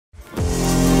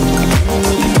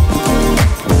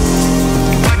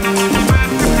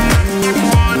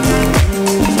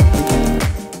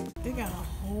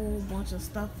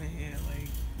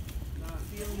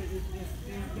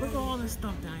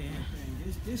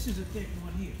this is a thick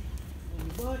one here. On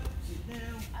your butt, sit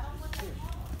down.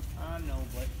 I know,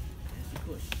 but that's the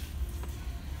cushion.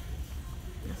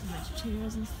 Got some nice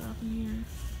chairs and stuff in here.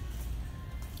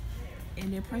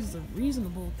 And their prices are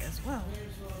reasonable as well.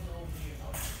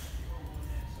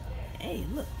 Hey,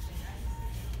 look.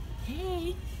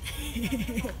 Hey.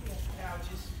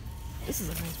 This is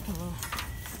a nice pillow.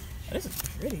 This is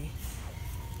pretty.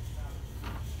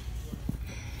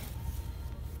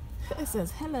 It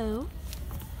says hello.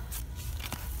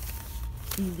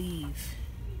 Believe.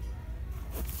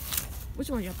 Which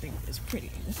one y'all think is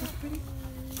pretty? This is pretty.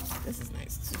 This is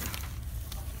nice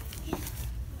too.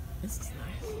 This is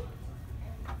nice.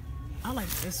 I like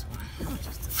this one. How much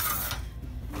is this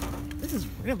one? This is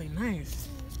really nice.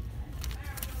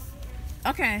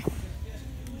 Okay.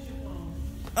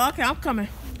 Okay, I'm coming.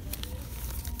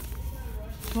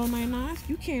 $4.99.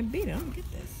 You can't beat it. I'm gonna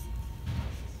get this.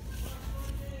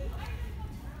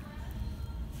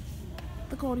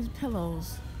 Look at all these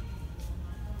pillows.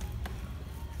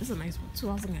 This is a nice one too.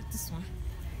 I was looking at this one.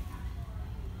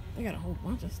 They got a whole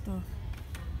bunch of stuff.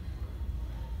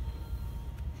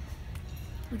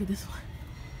 Look at this one.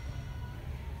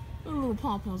 Little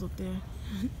pom-poms up there.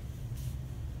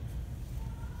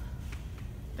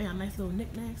 They got nice little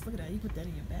knickknacks. Look at that. You put that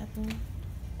in your bathroom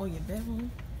or your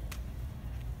bedroom.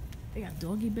 They got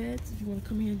doggy beds if you want to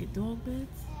come here and get dog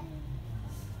beds.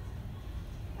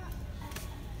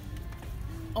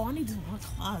 Oh, I need this one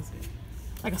closet.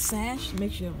 Like a sash.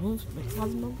 Make sure your room's make the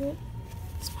closet smell good.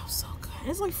 It smells so good.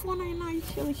 It's like $4.99. You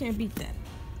really can't beat that.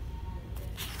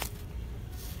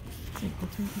 Take the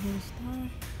Twinkle Little Star.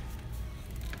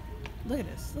 Look at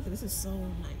this. Look at this. Is so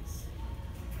nice.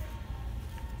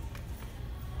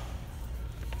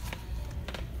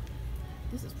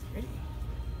 This is pretty.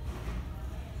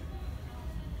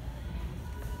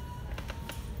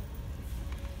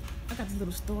 I got this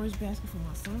little storage basket for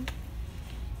my son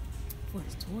for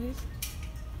his toys.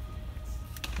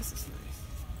 This is nice.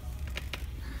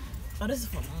 Oh, this is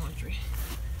for laundry.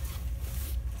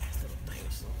 This little thing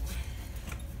is so.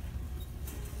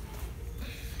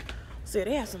 See,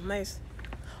 they have some nice.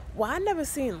 Well, I never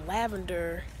seen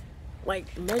lavender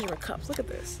like measuring cups. Look at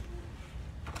this.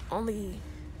 Only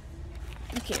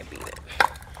you can't beat it.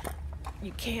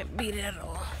 You can't beat it at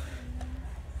all.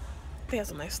 They have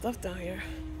some nice stuff down here,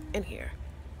 in here.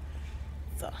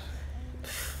 So,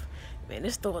 man,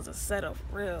 this store is a setup,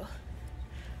 real.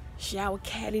 Shower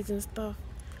caddies and stuff.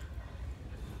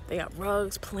 They got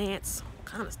rugs, plants, all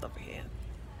kind of stuff in here.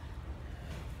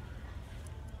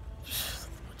 A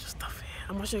bunch of stuff in here.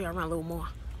 I'm gonna show you around a little more.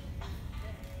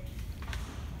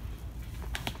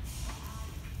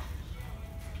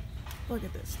 Look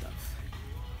at this stuff.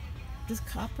 This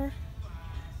copper?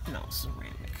 No,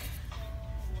 ceramic.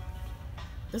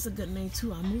 That's a good name too,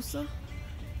 Amusa.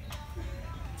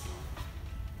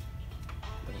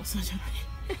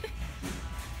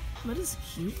 But it's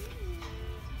cute.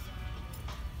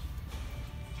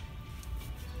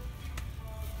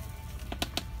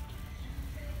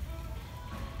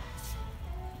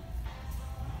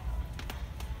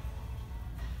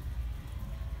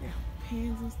 Yeah,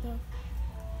 pans and stuff.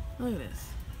 Look at this.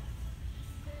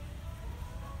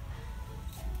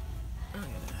 Look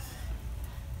at this.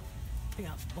 They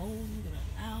got bowls, they got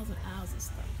aisles and aisles of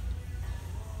stuff.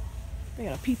 They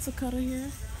got a pizza cutter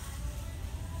here.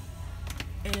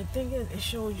 And the thing is, it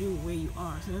shows you where you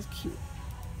are, so that's cute.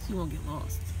 So you won't get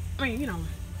lost. I mean, you know,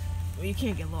 well, you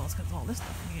can't get lost because all this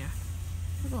stuff in here.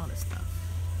 Look at all this stuff.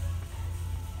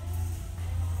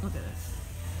 Look at this.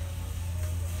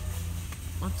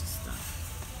 Bunch of stuff.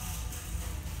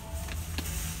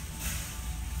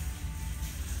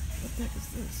 What the heck is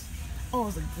this? Oh,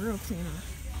 it's a grill cleaner.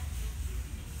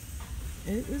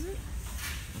 Is it?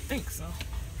 I think so.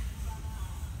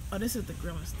 Oh, this is the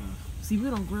grilling stuff. See, we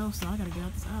don't grill, so I gotta get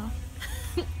out this aisle.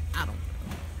 I don't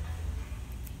grill.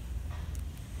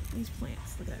 These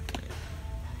plants, look at that plant.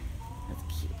 That's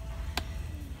cute.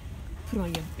 Put it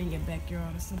on in your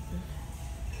backyard or something.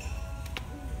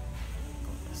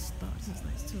 Oh, this stuff. This is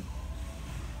nice too.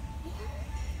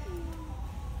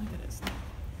 Look at this stuff.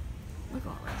 Look at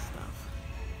all that stuff.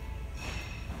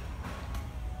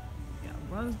 Got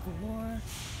rugs galore.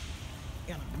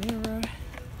 Got a mirror.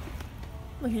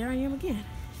 Look, here I am again.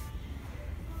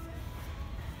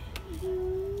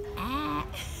 Ah.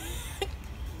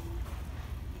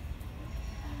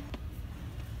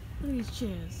 Look at these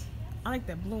chairs. I like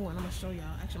that blue one. I'm gonna show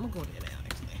y'all. Actually, I'm gonna go there now.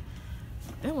 Actually,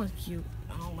 that one's cute.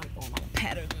 I don't like all the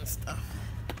patterns and stuff.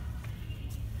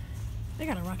 They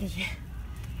got a rocking chair,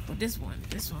 but this one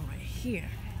right here.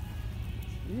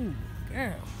 Ooh,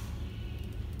 girl.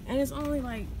 And it's only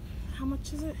like, how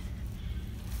much is it?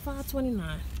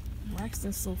 $5.29.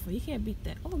 Braxton sofa. You can't beat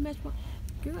that. Oh, match my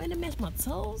girl, and it match my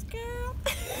toes, girl.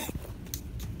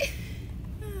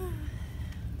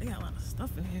 They got a lot of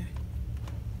stuff in here.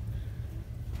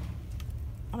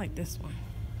 I like this one.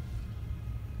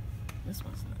 This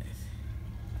one's nice.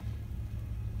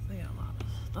 They got a lot of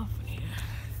stuff in here.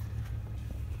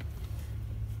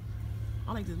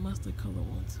 I like this mustard color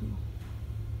one too.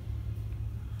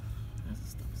 That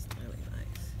stuff is really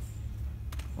nice.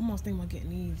 I'm almost thinking about getting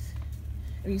these.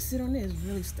 If you sit on it, it's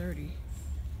really sturdy.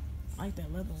 I like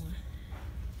that leather one.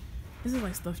 This is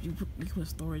like stuff you put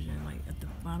storage in, like at the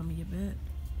bottom of your bed.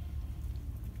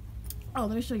 Oh,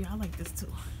 let me show you. I like this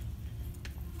too.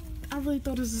 I really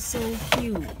thought this is so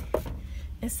cute.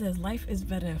 It says life is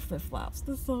better than flip-flops.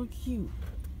 That's so cute.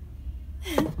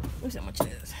 Let me see how much it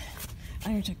is. I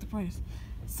didn't check the price.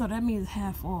 So that means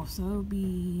half off. So it'll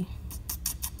be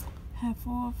half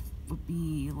off would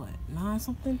be what, 9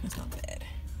 something? That's not bad.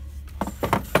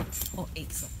 Or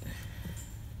 8 something.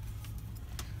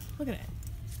 Look at that.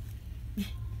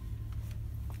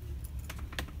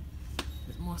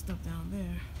 There's more stuff down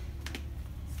there.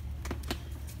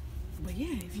 But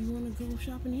yeah, if you want to go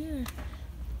shopping here,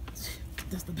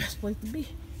 that's the best place to be.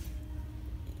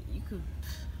 You could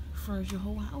furnish your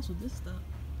whole house with this stuff.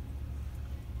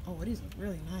 Oh, these are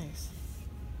really nice.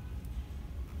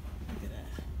 Look at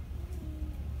that.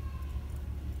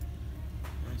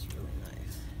 That's really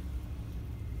nice.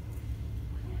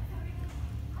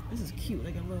 This is cute,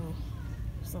 like a little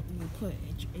something you put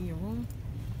in your room.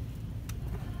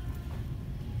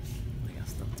 They got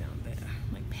stuff down there,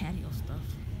 like patio stuff.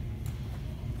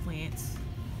 Plants.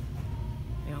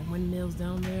 They got windmills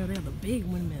down there. They have the big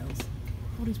windmills.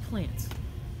 All these plants.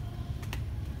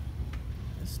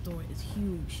 This store is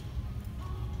huge.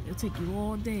 It'll take you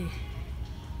all day.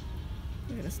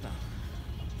 Look at this stuff.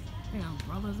 They got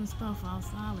umbrellas and stuff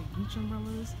outside, like beach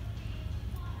umbrellas.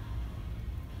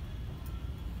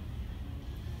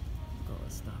 Look at all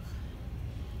this stuff.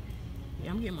 Yeah,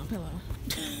 I'm getting my pillow.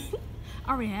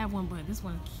 I already have one, but this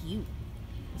one's cute.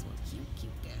 This one's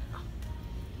cute, girl.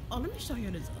 Oh, let me show you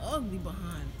this ugly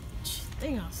behind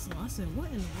thing I saw. I said,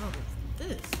 what in the world is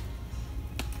this?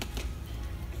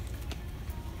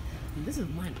 And this is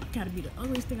gotta be the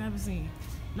ugliest thing I've ever seen.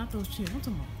 Not those chairs. I'm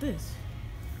talking about this.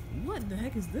 What the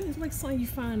heck is this? It's like something you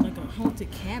find like a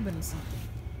haunted cabin or something.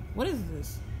 What is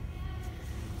this?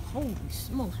 Holy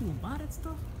smokes, people buy that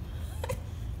stuff?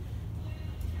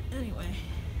 Anyway.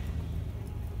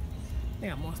 They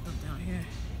got more stuff down here.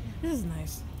 This is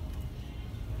nice.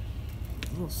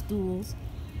 Little stools.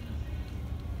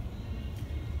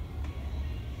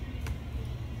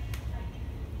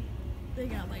 They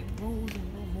got like rows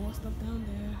and more stuff down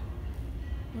there.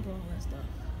 Look at all that stuff.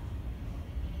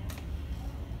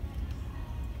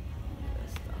 Look at that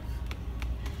stuff.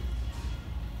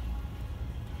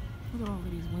 Look at all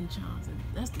of these wind chimes.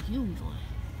 That's the huge one.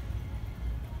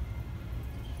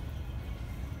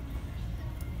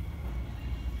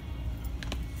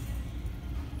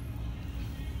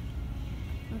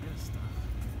 Look at this stuff.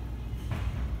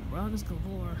 Rugs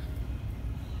galore.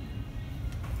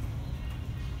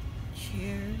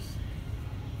 Chairs.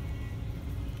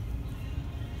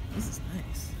 This is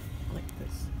nice. I like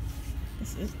this.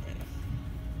 This is nice.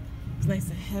 It's nice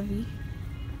and heavy.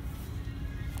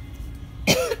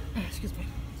 Excuse me.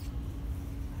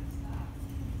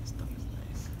 This stuff is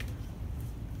nice.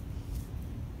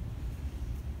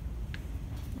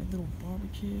 Like little barber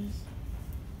chairs.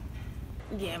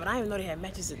 Yeah, but I didn't know they had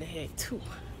matches in the head too.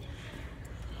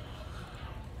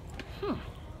 I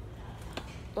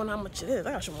wonder how much it is.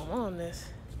 I gotta show my mom this.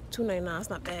 $2.99. It's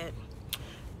not bad.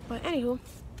 But anywho,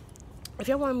 if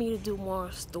y'all want me to do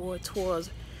more store tours,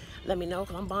 let me know,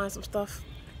 because I'm buying some stuff.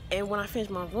 And when I finish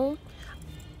my room,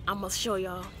 I'm gonna show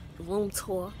y'all room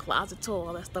tour, closet tour,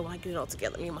 all that stuff when I get it all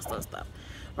together, me and my son's stuff.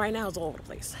 Right now it's all over the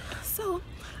place. So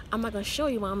I'm not gonna show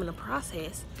you while I'm in the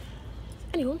process.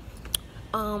 Anywho,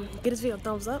 give this video a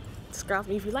thumbs up, subscribe to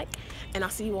me if you like, and I'll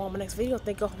see you all in my next video.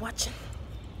 Thank you all for watching.